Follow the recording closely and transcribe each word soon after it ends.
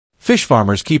Fish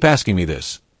farmers keep asking me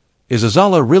this. Is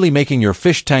Azolla really making your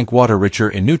fish tank water richer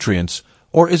in nutrients,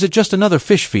 or is it just another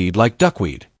fish feed like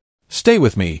duckweed? Stay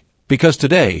with me, because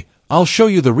today, I'll show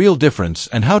you the real difference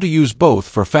and how to use both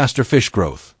for faster fish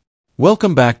growth.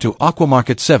 Welcome back to Aqua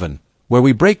Market 7, where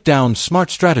we break down smart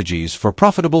strategies for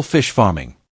profitable fish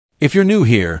farming. If you're new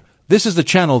here, this is the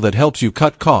channel that helps you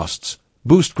cut costs,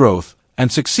 boost growth,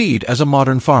 and succeed as a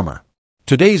modern farmer.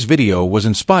 Today's video was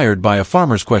inspired by a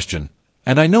farmer's question,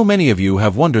 and I know many of you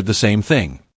have wondered the same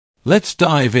thing. Let's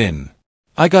dive in.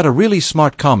 I got a really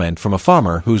smart comment from a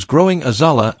farmer who's growing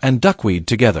Azolla and duckweed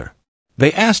together.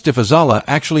 They asked if Azolla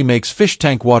actually makes fish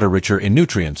tank water richer in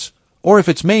nutrients, or if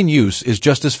its main use is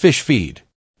just as fish feed.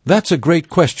 That's a great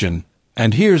question,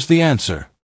 and here's the answer.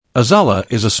 Azolla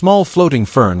is a small floating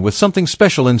fern with something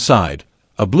special inside,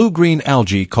 a blue-green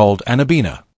algae called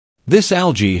anabina. This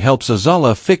algae helps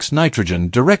Azolla fix nitrogen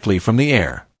directly from the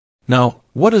air. Now,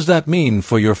 what does that mean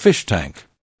for your fish tank?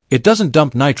 It doesn't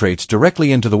dump nitrates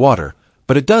directly into the water,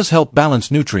 but it does help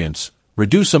balance nutrients,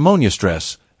 reduce ammonia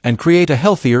stress, and create a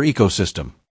healthier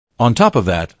ecosystem. On top of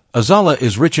that, Azolla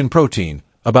is rich in protein,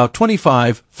 about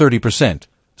 25–30%,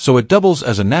 so it doubles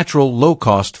as a natural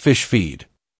low-cost fish feed.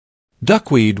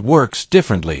 Duckweed works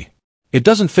differently. It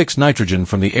doesn't fix nitrogen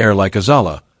from the air like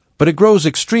Azolla, but it grows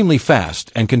extremely fast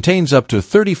and contains up to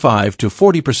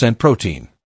 35–40% protein.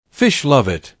 Fish love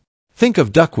it. Think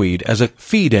of duckweed as a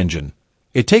feed engine.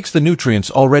 It takes the nutrients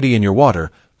already in your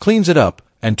water, cleans it up,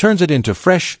 and turns it into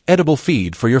fresh, edible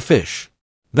feed for your fish.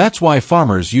 That's why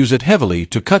farmers use it heavily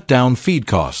to cut down feed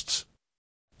costs.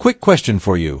 Quick question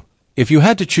for you. If you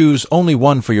had to choose only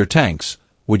one for your tanks,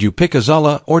 would you pick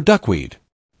Azolla or duckweed?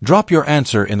 Drop your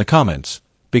answer in the comments,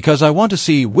 because I want to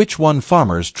see which one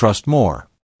farmers trust more.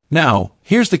 Now,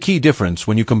 here's the key difference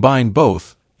when you combine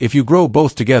both. If you grow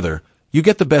both together, you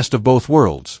get the best of both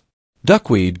worlds.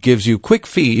 Duckweed gives you quick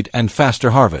feed and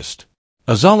faster harvest.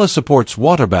 Azolla supports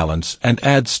water balance and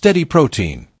adds steady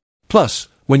protein. Plus,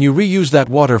 when you reuse that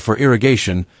water for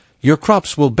irrigation, your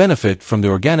crops will benefit from the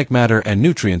organic matter and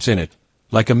nutrients in it,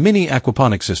 like a mini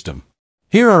aquaponic system.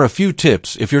 Here are a few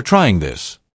tips if you're trying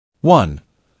this. 1.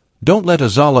 Don't let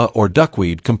Azolla or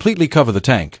duckweed completely cover the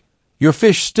tank. Your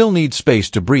fish still need space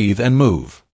to breathe and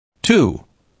move. 2.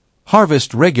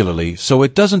 Harvest regularly so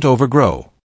it doesn't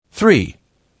overgrow. 3.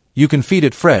 You can feed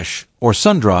it fresh, or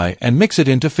sun-dry and mix it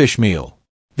into fish meal.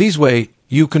 These way,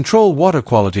 you control water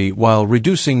quality while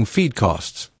reducing feed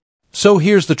costs. So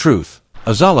here's the truth.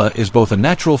 Azolla is both a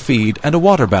natural feed and a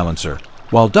water balancer,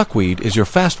 while duckweed is your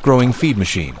fast-growing feed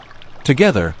machine.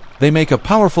 Together, they make a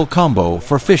powerful combo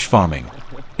for fish farming.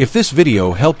 If this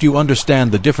video helped you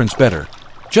understand the difference better,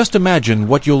 just imagine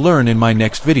what you'll learn in my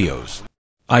next videos.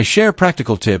 I share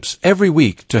practical tips every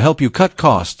week to help you cut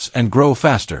costs and grow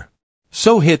faster.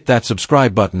 So hit that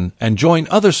subscribe button and join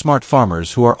other smart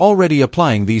farmers who are already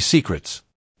applying these secrets.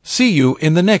 See you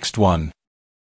in the next one.